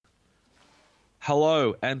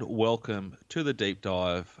Hello and welcome to the deep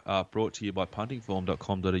dive, brought to you by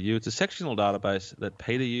puntingform.com.au. It's a sectional database that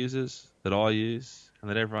Peter uses, that I use, and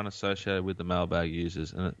that everyone associated with the mailbag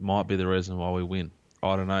uses, and it might be the reason why we win.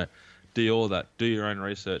 I don't know. Do all that. Do your own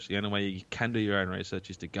research. The only way you can do your own research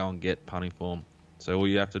is to go and get Punting Form. So all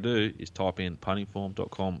you have to do is type in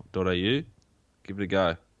puntingform.com.au, give it a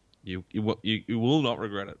go. You will not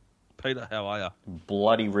regret it. Peter, how are you?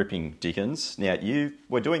 Bloody ripping Dickens. Now,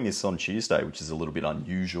 we're doing this on Tuesday, which is a little bit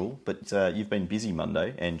unusual, but you've been busy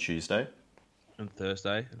Monday and Tuesday. And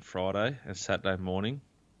Thursday and Friday and Saturday morning.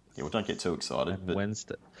 Yeah, well, don't get too excited. And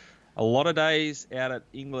Wednesday. A lot of days out at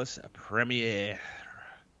Inglis Premier.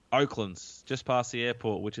 Oakland's, just past the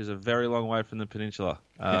airport, which is a very long way from the peninsula.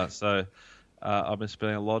 So I've been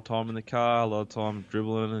spending a lot of time in the car, a lot of time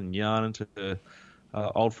dribbling and yarning to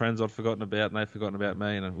old friends I'd forgotten about, and they've forgotten about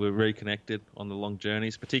me, and we're reconnected on the long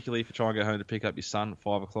journeys, particularly if you try and go home to pick up your son at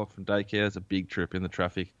 5 o'clock from daycare. It's a big trip in the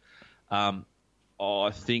traffic. I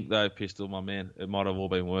think, though, Pistol, my man, it might have all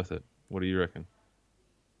been worth it. What do you reckon?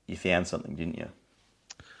 You found something, didn't you?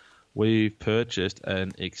 We've purchased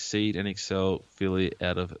an Exceed and Excel filly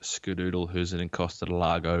out of Skadoodle, who's an Costa del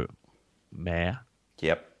Lago mare.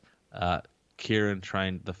 Yep. Kieran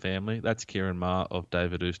trained the family. That's Kieran Maher of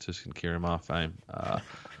David Eustace and Kieran Maher fame.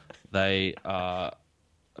 They are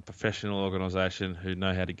a professional organisation who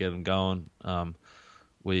know how to get them going.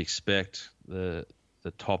 We expect the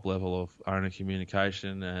top level of owner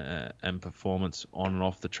communication and performance on and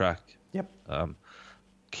off the track. Yep.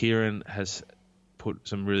 Kieran has put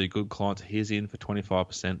some really good clients of his in for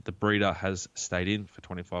 25%. The breeder has stayed in for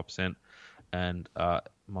 25%. And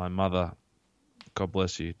my mother, God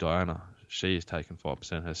bless you, Diana, she has taken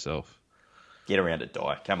 5% herself. Get around it,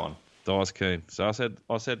 Di. Come on. Di's keen. So I said,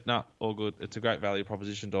 no, all good. It's a great value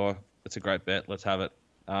proposition, Di. It's a great bet. Let's have it.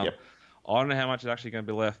 Yep. I don't know how much is actually going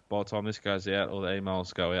to be left by the time this goes out or the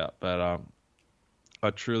emails go out, but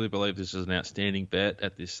I truly believe this is an outstanding bet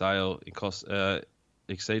at this sale. It costs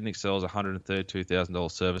Exceed and Excel's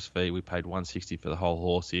 $132,000 service fee. We paid $160 for the whole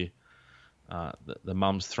horse here. The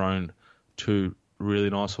mum's thrown two really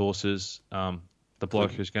nice horses. The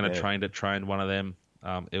bloke who's going to trained one of them.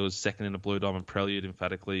 It was second in the Blue Diamond Prelude,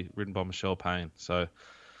 emphatically, ridden by Michelle Payne. So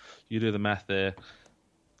you do the math there.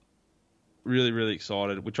 Really, really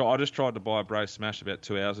excited. Which I just tried to buy a Brace Smash about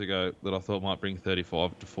 2 hours ago that I thought might bring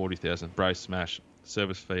 35 to 40,000. Brace Smash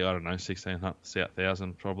service fee, I don't know,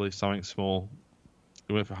 16,000 probably, something small.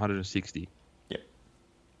 It went for 160. Yep.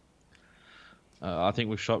 I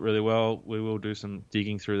think we've shot really well. We will do some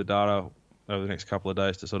digging through the data over the next couple of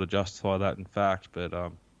days to sort of justify that in fact. But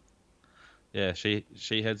yeah, she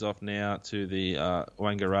heads off now to the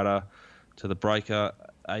Wangaratta, to the Breaker.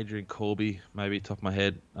 Adrian Corby, maybe top of my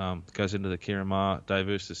head, goes into the Kieran Maher, Dave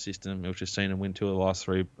Eustace system, which has seen him win 2 of the last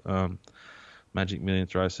 3 Magic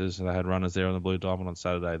Millions races. And they had runners there on the Blue Diamond on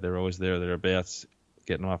Saturday. They're always there or thereabouts,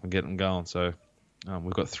 getting them up and getting them going. So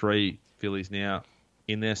we've got 3 fillies now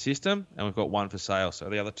in their system, and we've got 1 for sale. So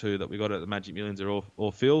the other 2 that we got at the Magic Millions are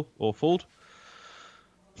all full.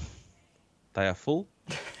 They are full,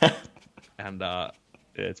 and yeah,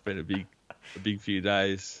 it's been a big few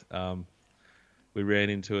days. We ran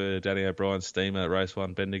into a Danny O'Brien steamer at race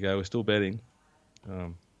 1 Bendigo. We're still betting,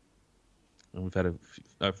 and we've had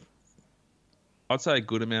I'd say a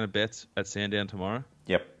good amount of bets at Sandown tomorrow.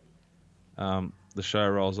 Yep. The show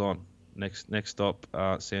rolls on. Next stop,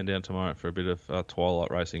 Sandown tomorrow for a bit of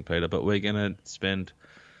twilight racing, Peter. But we're going to spend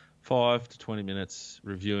 5 to 20 minutes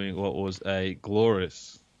reviewing what was a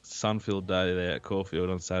glorious sun-filled day there at Caulfield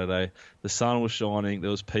on Saturday. The sun was shining. There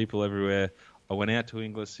was people everywhere. I went out to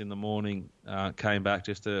Inglis in the morning, came back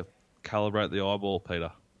just to calibrate the eyeball,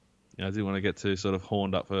 Peter. I didn't want to get too sort of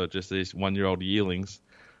horned up for just these 1-year-old yearlings.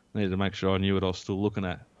 I needed to make sure I knew what I was still looking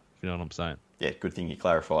at, if you know what I'm saying. Yeah, good thing you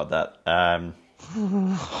clarified that.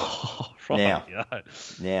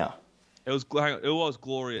 Now. It was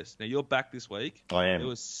glorious. Now, you're back this week. I am. It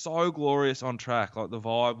was so glorious on track. Like, the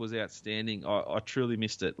vibe was outstanding. I truly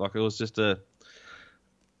missed it. Like, it was just it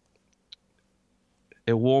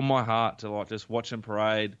warmed my heart to, like, just watch them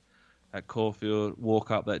parade at Caulfield,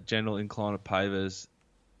 walk up that gentle incline of pavers,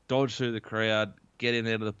 dodge through the crowd, get in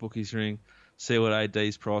there to the bookies ring, see what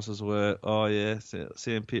AD's prices were. Oh, yeah,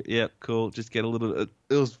 CMP. Yep, cool. Just get a little...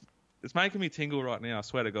 It's making me tingle right now, I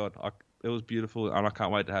swear to God. It was beautiful, and I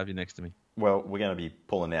can't wait to have you next to me. Well, we're going to be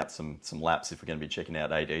pulling out some laps if we're going to be checking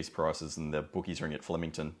out AD's prices and the bookies ring at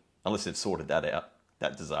Flemington, unless they've sorted that out,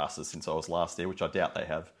 that disaster since I was last there, which I doubt they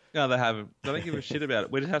have. No, they haven't. They don't give a shit about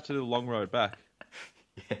it. We just have to do the long road back.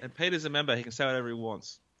 Yeah. And Peter's a member. He can say whatever he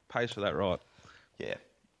wants. Pays for that right. Yeah.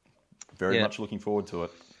 Very much looking forward to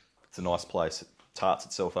it. It's a nice place. tarts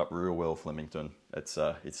itself up real well, Flemington. It's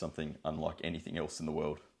something unlike anything else in the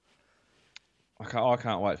world. I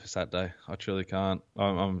can't wait for Saturday. I truly can't.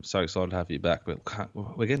 I'm so excited to have you back, but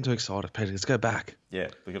we're getting too excited, Peter. Let's go back. Yeah,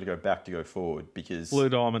 we've got to go back to go forward because... Blue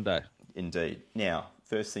Diamond Day. Indeed. Now,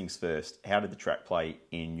 first things first, how did the track play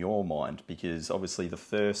in your mind? Because obviously the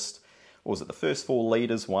first 4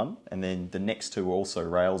 leaders won, and then the next 2 were also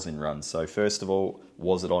rails in run. So first of all,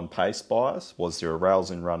 was it on pace bias? Was there a rails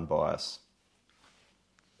in run bias?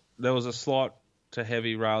 There was a slight to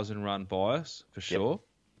heavy rails in run bias, for sure.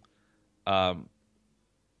 Yep.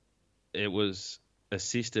 It was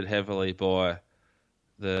assisted heavily by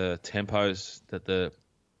the tempos that the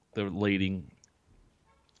leading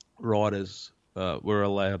riders were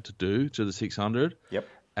allowed to do to the 600. Yep.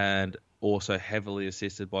 And also heavily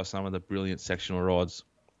assisted by some of the brilliant sectional rides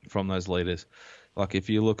from those leaders. Like if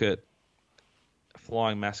you look at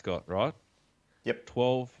Flying Mascot, right? Yep.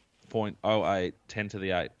 12.08, 10 to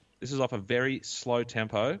the 8. This is off a very slow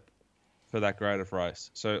tempo for that grade of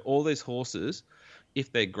race. So all these horses,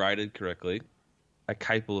 if they're graded correctly, are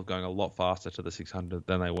capable of going a lot faster to the 600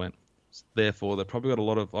 than they went. Therefore, they've probably got a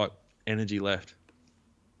lot of energy left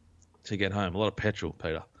to get home. A lot of petrol,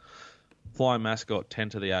 Peter. Flying Mascot,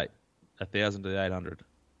 10 to the 8. 1,000 to the 800.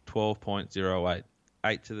 12.08.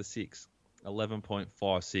 8 to the 6.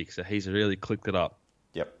 11.56. So he's really clicked it up.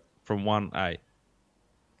 Yep. From 1A.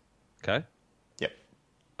 Okay? Yep.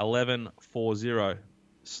 11.40.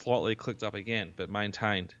 Slightly clicked up again, but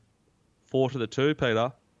maintained. 4 to the 2,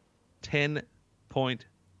 Peter.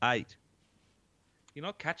 10.8. You're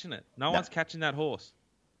not catching it. No one's catching that horse.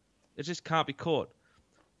 It just can't be caught.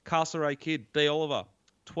 Castlereagh Kid, D. Oliver.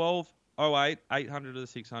 12.08, 800 to the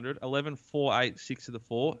 600. 11.48, 6 to the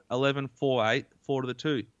 4. 11.48, 4 to the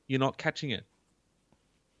 2. You're not catching it.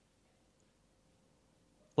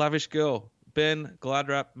 Lavish Girl. Ben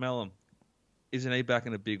Gladrap Mellum. Isn't he back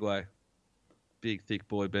in a big way? Big, thick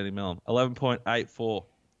boy, Benny Mellum. 11.84,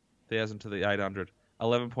 1,000 to the 800.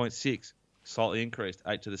 11.6, slightly increased,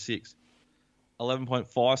 8 to the 6.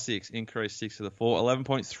 11.56, increased, 6 to the 4.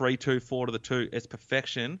 11.32, 4 to the 2. It's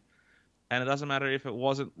perfection. And it doesn't matter if it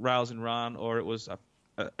wasn't rails and run or it was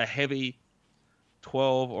a heavy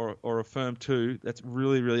 12 or a firm 2. That's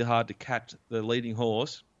really, really hard to catch the leading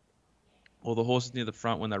horse or the horses near the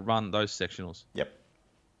front when they run those sectionals. Yep.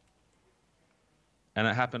 And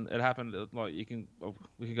it happened. Like we can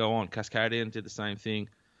go on. Cascadian did the same thing.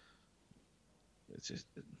 It's just,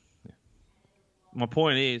 yeah. My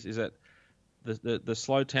point is that the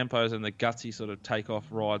slow tempos and the gutsy sort of take-off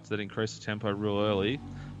rides that increase the tempo real early,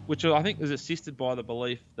 which I think is assisted by the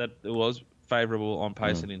belief that it was favourable on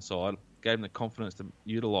pace and inside, gave them the confidence to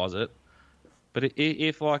utilise it. But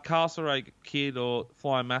if like Castlereagh Kid or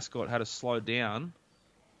Flying Mascot had to slow down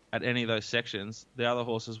at any of those sections, the other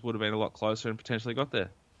horses would have been a lot closer and potentially got there.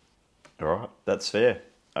 All right, that's fair.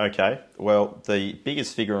 Okay, well, the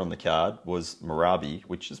biggest figure on the card was Marabi,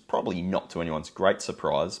 which is probably not to anyone's great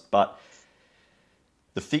surprise, but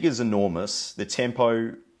the figure's enormous. The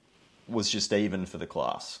tempo was just even for the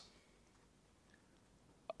class.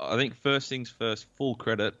 I think first things first, full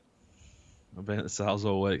credit. I've been at the sales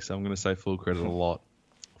all week, so I'm going to say full credit a lot.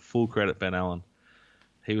 Full credit, Ben Allen.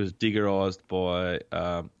 He was diggerised by,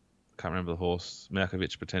 can't remember the horse,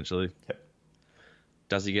 Malkovich potentially. Yep.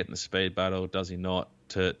 Does he get in the speed battle? Does he not?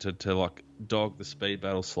 To like dog the speed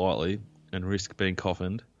battle slightly and risk being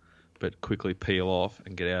coffined, but quickly peel off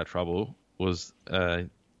and get out of trouble was a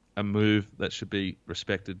move that should be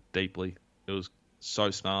respected deeply. It was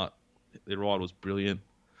so smart. The ride was brilliant.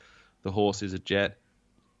 The horse is a jet.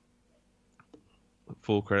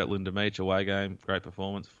 Full credit Linda Meach, away game, great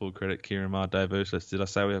performance. Full credit Kieran Mar, Dave Urslis. Did I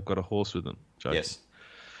say we have got a horse with them? Joking. Yes.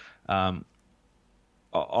 I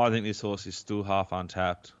think this horse is still half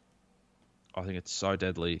untapped. I think it's so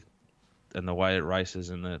deadly, and the way it races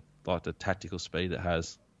and the tactical speed it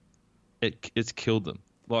has, it's killed them.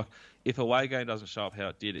 Like if away game doesn't show up how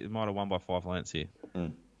it did, it might have won by 5 lengths here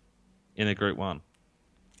in a Group 1.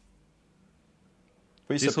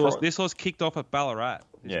 This horse kicked off at Ballarat.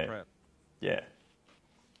 Yeah.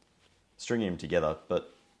 Stringing them together,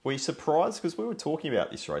 but were you surprised? Because we were talking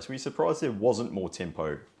about this race. Were you surprised there wasn't more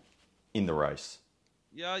tempo in the race?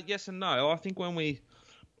 Yeah, yes and no. I think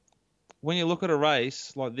when you look at a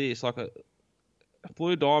race like this, like a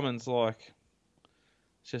Blue Diamond's like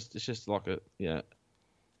it's just like a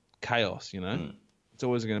chaos, you know. It's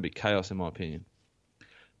always going to be chaos in my opinion.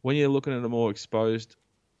 When you're looking at a more exposed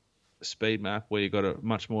speed map where you've got a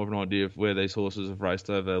much more of an idea of where these horses have raced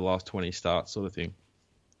over the last 20 starts sort of thing,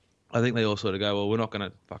 I think they all sort of go, well, we're not going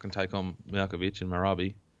to fucking take on Malkovich and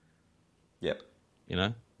Marabi. Yep. You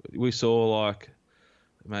know, we saw like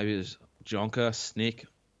maybe it was Jonker, Snick.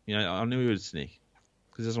 I knew he would snick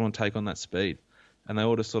because he doesn't want to take on that speed, and they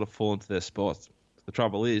all just sort of fall into their spots. The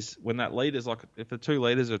trouble is when that leader's like, if the 2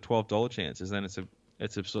 leaders are $12 chances, then it's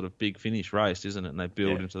a sort of big finish race, isn't it? And they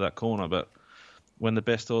build into that corner. But when the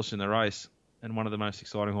best horse in the race and one of the most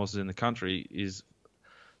exciting horses in the country is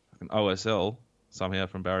an OSL somehow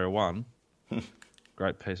from Barrier 1,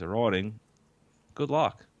 great piece of riding. Good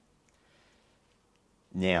luck.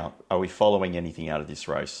 Now, are we following anything out of this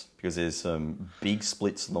race? Because there's some big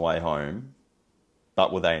splits on the way home,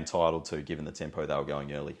 but were they entitled to, given the tempo they were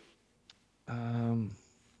going early? I'm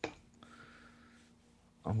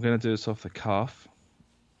going to do this off the cuff.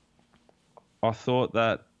 I thought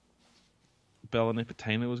that Bella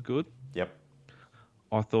Nipotina was good. Yep.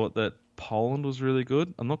 I thought that Poland was really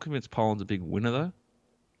good. I'm not convinced Poland's a big winner, though.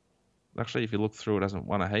 Actually, if you look through it, hasn't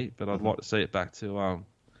won a heat, but I'd like to see it back to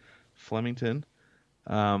Flemington.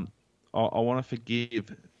 I want to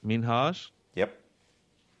forgive Minhaj. Yep.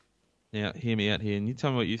 Now, hear me out here, and you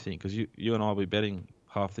tell me what you think, because you and I will be betting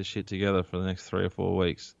half this shit together for the next 3 or 4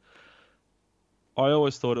 weeks. I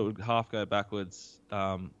always thought it would half go backwards,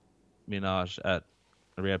 Minhaj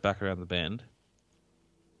back around the bend,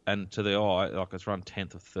 and to the eye, like it's run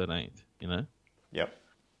 10th or 13th, Yep.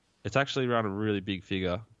 It's actually run a really big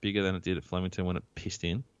figure, bigger than it did at Flemington when it pissed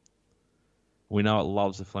in. We know it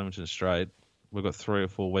loves the Flemington Straight. We've got 3 or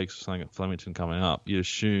 4 weeks or something at Flemington coming up. You'd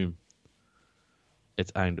assume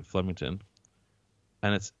it's aimed at Flemington,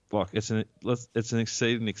 and it's like it's an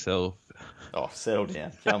Exceed and Excel. Oh, settle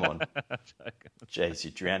down. Come on. Jeez,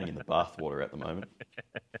 you're drowning in the bathwater at the moment.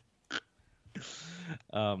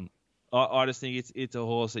 I just think it's a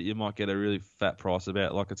horse that you might get a really fat price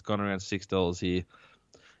about. Like it's gone around $6 here.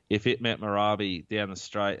 If it met Marabi down the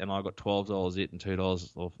straight and I got $12 it and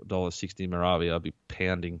 $2 or $1.60 Marabi, I'd be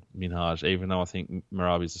pounding Minhaj, even though I think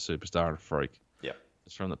Marabi's a superstar and a freak. Yeah.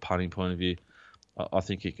 Just from the punting point of view, I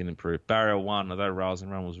think he can improve. Barrier 1, although Rails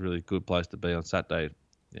and Run was a really good place to be on Saturday,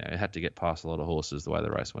 it had to get past a lot of horses the way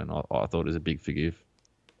the race went. I thought it was a big forgive.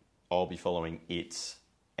 I'll be following it,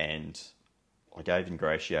 and I gave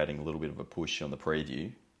Ingratiating a little bit of a push on the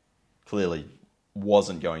preview. Clearly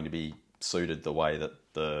wasn't going to be suited the way that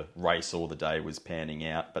the race or the day was panning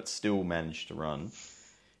out, but still managed to run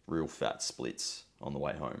real fat splits on the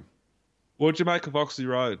way home. What did you make of Oxley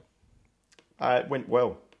Road? It went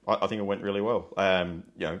well. I think it went really well.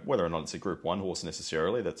 Whether or not it's a Group 1 horse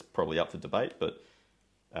necessarily, that's probably up for debate, but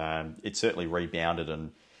it certainly rebounded.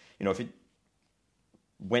 And, if it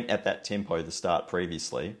went at that tempo the start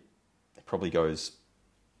previously, it probably goes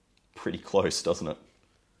pretty close, doesn't it?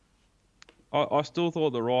 I still thought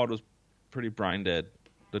the ride was pretty brain dead.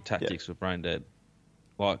 The tactics were brain dead.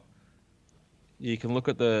 Like, you can look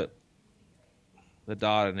at the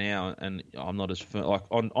data now, and I'm not as firm. Like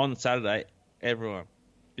on Saturday, everyone,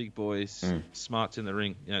 big boys, smarts in the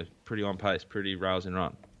ring, pretty on pace, pretty Rails and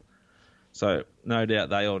Run. So no doubt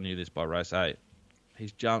they all knew this by race 8.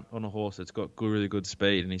 He's jumped on a horse that's got really good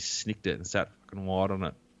speed, and he snicked it and sat fucking wide on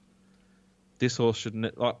it. This horse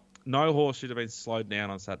shouldn't, no horse should have been slowed down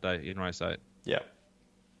on Saturday in race 8. Yeah.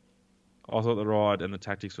 I thought the ride and the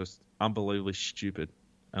tactics was unbelievably stupid,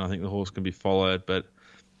 and I think the horse can be followed, but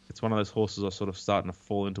it's one of those horses I'm sort of starting to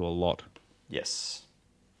fall into a lot. Yes.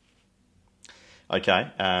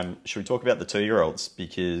 Okay, should we talk about the 2-year-olds?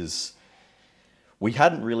 Because we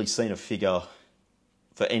hadn't really seen a figure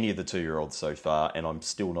for any of the 2-year-olds so far, and I'm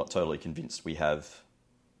still not totally convinced we have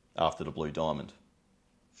after the Blue Diamond.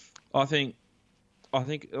 I think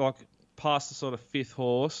like past the sort of 5th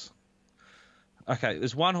horse. Okay,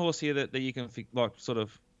 there's one horse here that you can like sort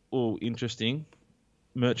of interesting.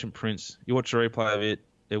 Merchant Prince. You watch a replay of it.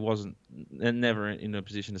 It wasn't never in a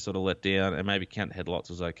position to sort of let down, and maybe Count Headlights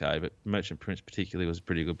was okay, but Merchant Prince particularly was a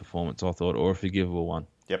pretty good performance, I thought, or a forgivable one.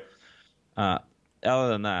 Yep. Other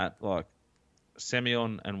than that, like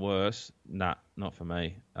Semyon and worse, not for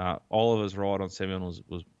me. Oliver's ride on Semyon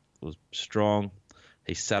was strong.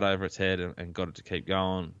 He sat over its head and got it to keep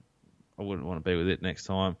going. I wouldn't want to be with it next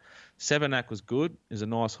time. Sevenak was good. He's a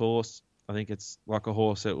nice horse. I think it's like a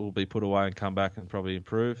horse that will be put away and come back and probably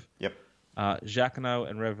improve. Yep. Jacquinot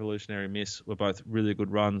and Revolutionary Miss were both really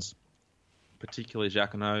good runs, particularly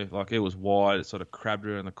Jacquinot. Like, it was wide. It sort of crabbed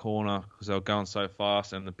her in the corner because they were going so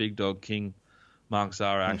fast, and the big dog King, Mark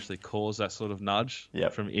Zara, actually caused that sort of nudge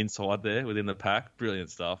from inside there within the pack. Brilliant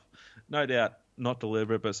stuff. No doubt not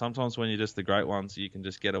deliberate, but sometimes when you're just the great ones, you can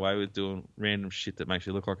just get away with doing random shit that makes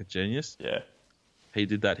you look like a genius. Yeah. He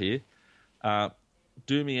did that here.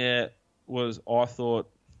 Dumier was, I thought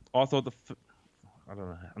I don't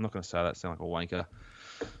know, I'm not going to say that, sound like a wanker.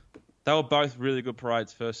 They were both really good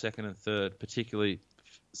parades, first, second, and third, particularly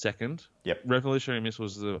second. Yep. Revolutionary Mist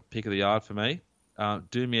was the pick of the yard for me.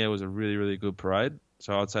 Dumier was a really, really good parade.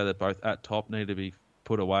 So I'd say that both at top need to be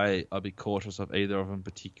put away. I'd be cautious of either of them,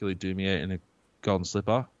 particularly Dumier in a Golden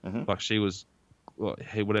Slipper. Mm-hmm. Like she was,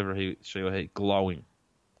 she or he, glowing,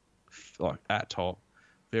 like at top,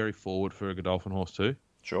 very forward for a Godolphin horse too.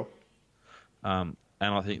 Sure. And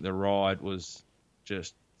I think the ride was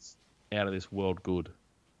just out of this world good.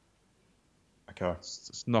 Okay.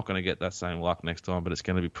 It's not going to get that same luck next time, but it's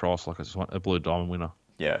going to be priced like it's a Blue Diamond winner.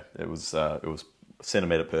 Yeah, it was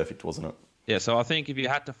centimetre perfect, wasn't it? Yeah, so I think if you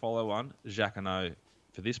had to follow one, Jacquinot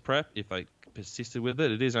for this prep, if they persisted with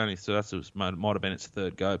it, it is only, so that's might have been its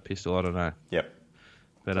third go pistol, I don't know. Yep.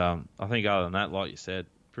 But I think other than that, like you said,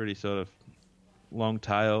 pretty sort of long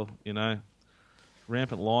tail,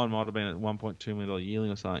 Rampant Lion might have been at $1.2 million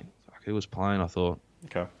yearling or something. Fuck, it was plain, I thought.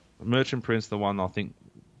 Okay. Merchant Prince, the one I think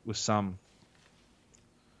was some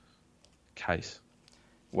case.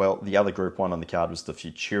 Well, the other Group 1 on the card was the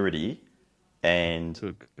Futurity. And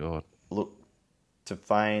Good God. look,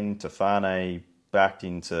 Tefane backed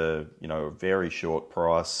into, a very short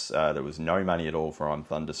price. There was no money at all for I'm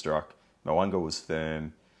Thunderstruck. Mo'unga was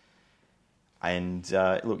firm. And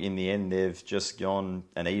look, in the end, they've just gone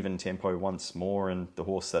an even tempo once more, and the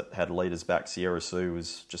horse that had leaders back, Sierra Sue,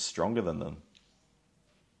 was just stronger than them.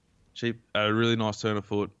 She a really nice turn of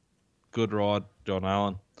foot. Good ride, John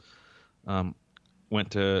Allen.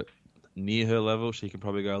 Went to near her level. She can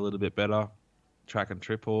probably go a little bit better. Track and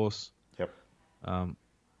trip horse. Yep.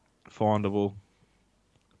 Findable.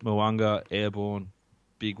 Mo'unga, airborne,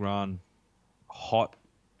 big run, hot,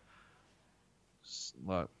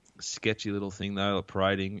 like sketchy little thing though, like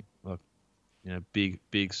parading, like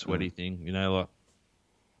big sweaty thing, like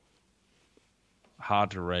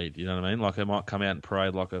hard to read. You know what I mean? Like it might come out and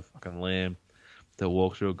parade like a fucking lamb that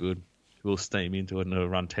walks real good. We'll steam into it and it'll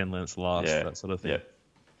run 10 lengths last, that sort of thing.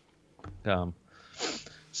 Yeah.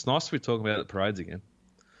 It's nice to be talking about the parades again.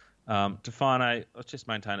 Tefane, it's just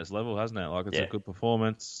maintained its level, hasn't it? Like it's a good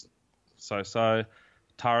performance. So.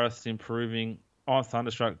 Turreth improving. I'm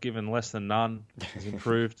Thunderstruck, given less than none, has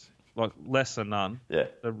improved. Like less than none. Yeah.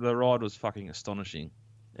 The ride was fucking astonishing.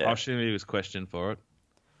 Yeah. I assume he was questioned for it.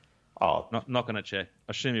 Oh. Not going to check.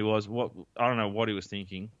 I assume he was. I don't know what he was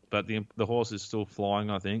thinking, but the horse is still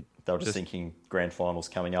flying, I think. They were just thinking grand finals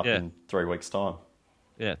coming up in 3 weeks' time.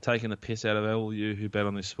 Yeah, taking the piss out of all you who bet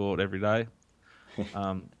on this sport every day.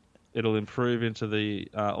 It'll improve into the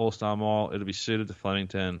All-Star Mile. It'll be suited to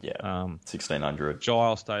Flemington. Yeah, 1600. Jai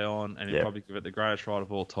will stay on, and he'll probably give it the greatest ride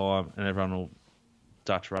of all time, and everyone will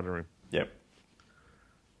Dutch rudder him. Yep.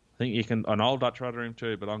 I think you can, and I'll Dutch rudder him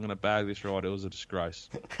too, but I'm going to bag this ride. It was a disgrace.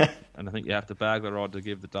 And I think you have to bag the ride to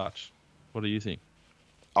give the Dutch. What do you think?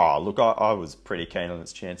 Oh, look, I was pretty keen on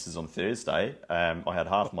its chances on Thursday. I had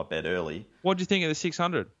half my bet early. What do you think of the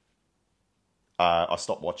 600? I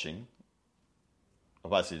stopped watching. I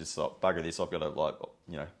basically just thought, bugger this, I've got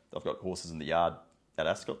I've got horses in the yard at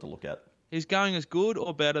Ascot to look at. He's going as good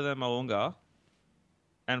or better than Mo'unga,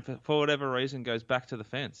 and for whatever reason goes back to the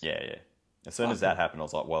fence. Yeah. As soon as that happened, I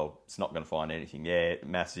was like, well, it's not going to find anything. Yeah,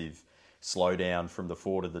 massive slowdown from the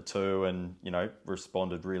 4 to the 2 and,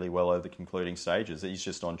 responded really well over the concluding stages. He's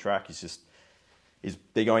just on track.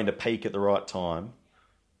 They're going to peak at the right time.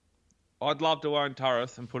 I'd love to own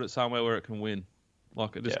Turreth and put it somewhere where it can win.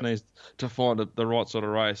 Like it just needs to find the right sort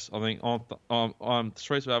of race. I think I'm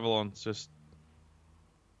Streets of Avalon's just.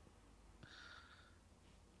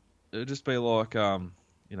 It'd just be like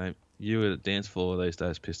you at a dance floor these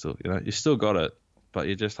days, Pistol. You still got it, but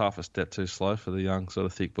you're just half a step too slow for the young sort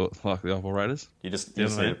of thick book like the operators.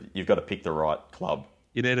 You've got to pick the right club.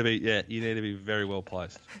 You need to be very well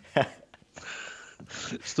placed.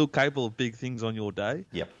 Still capable of big things on your day.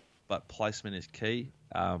 Yep. But placement is key.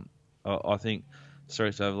 I think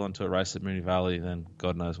Streets of Avalon to a race at Moonee Valley, then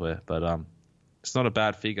God knows where. But it's not a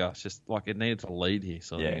bad figure. It's just like it needed to lead here,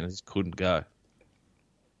 and it just couldn't go.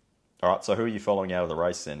 All right, so who are you following out of the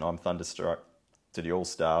race then? I'm Thunderstruck to the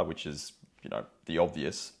All-Star, which is, the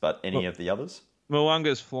obvious, but any of the others?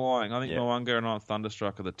 Mo'unga's flying. I think Mo'unga and I'm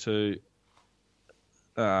Thunderstruck are the two.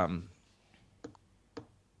 I'm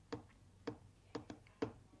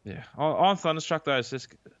Thunderstruck, though.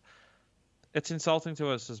 It's insulting to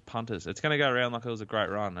us as punters. It's going to go around like it was a great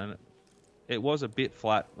run, and it was a bit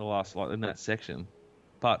flat the last in that section.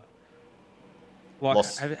 But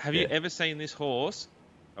have you ever seen this horse,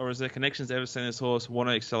 or has the connections ever seen this horse want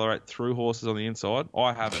to accelerate through horses on the inside?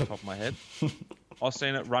 I have at the top of my head. I've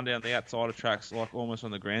seen it run down the outside of tracks like almost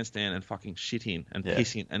on the grandstand and fucking shit in and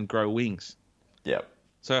piss in and grow wings. Yeah.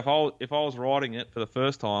 So if I was riding it for the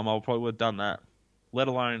first time, I probably would have done that. Let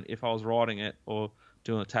alone if I was riding it or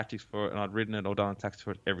doing the tactics for it, and I'd ridden it or done the tactics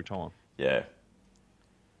for it every time. Yeah.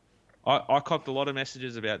 I copped a lot of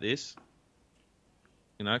messages about this.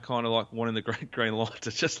 You know, kind of like wanting the green light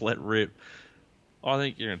to just let rip. I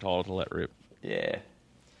think you're entitled to let rip. Yeah.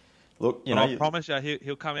 Look, I promise you,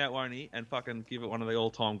 he'll come out, won't he, and fucking give it one of the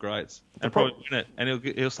all-time greats, and probably win it. And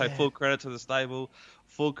he'll say full credit to the stable,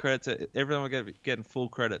 full credit to everyone. Will getting full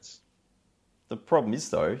credits. The problem is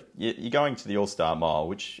though, you're going to the All-Star Mile,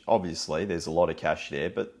 which obviously there's a lot of cash there,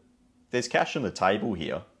 but there's cash on the table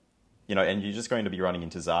here, you know, and you're just going to be running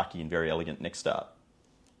into Zaki and Very Elegant next start.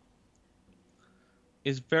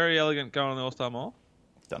 Is Very Elegant going on the All-Star Mile?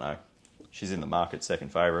 Don't know. She's in the market,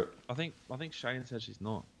 second favourite. I think Shane said she's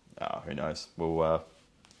not. Oh, who knows? We'll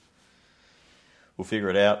figure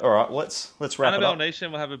it out. All right, let's wrap Annabelle it up.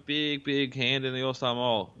 Nation will have a big hand in the All-Star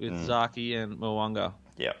Mile with Zaki and Mwanga.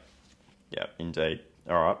 Yeah, indeed.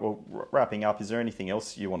 All right, well, wrapping up, is there anything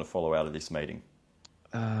else you want to follow out of this meeting?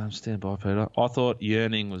 Stand by, Peter. I thought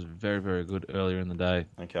Yearning was very, very good earlier in the day.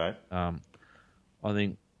 Okay. I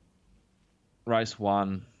think race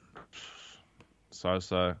 1,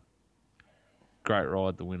 so. Great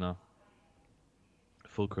ride, the winner.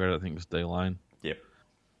 Full credit, I think, was D Lane. Yep.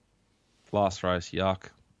 Last race, yuck.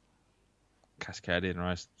 Cascadian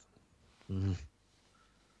race. I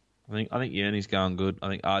think Yearning's going good. I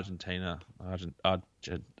think Argentina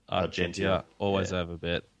always have a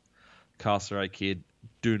bet. Carceray Kid,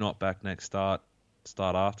 do not back next start.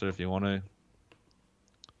 Start after if you want to.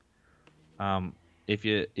 If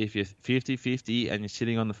you're 50-50 and you're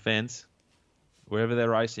sitting on the fence, wherever they're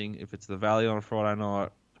racing, if it's the Valley on a Friday night,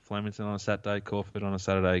 Flemington on a Saturday, Caulfield on a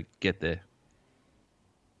Saturday, get there.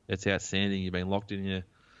 It's outstanding. You've been locked in your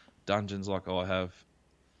dungeons like I have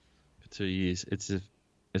for 2 years. It's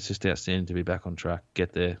just outstanding to be back on track.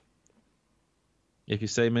 Get there. If you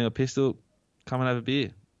see me or Pistol, come and have a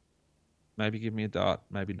beer. Maybe give me a dart.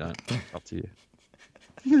 Maybe don't. Up to you.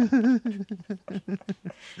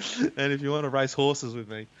 And if you want to race horses with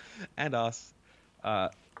me and us,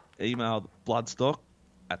 email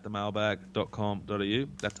bloodstock@themailbag.com.au.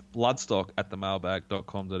 That's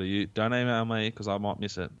bloodstock@themailbag.com.au. Don't email me because I might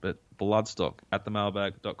miss it, but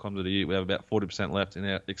bloodstock@themailbag.com.au. We have about 40% left in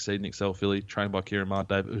our Exceeding Excel filly, trained by Kieran Marr,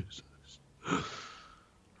 David.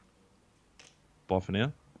 Bye for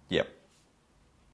now. Yep.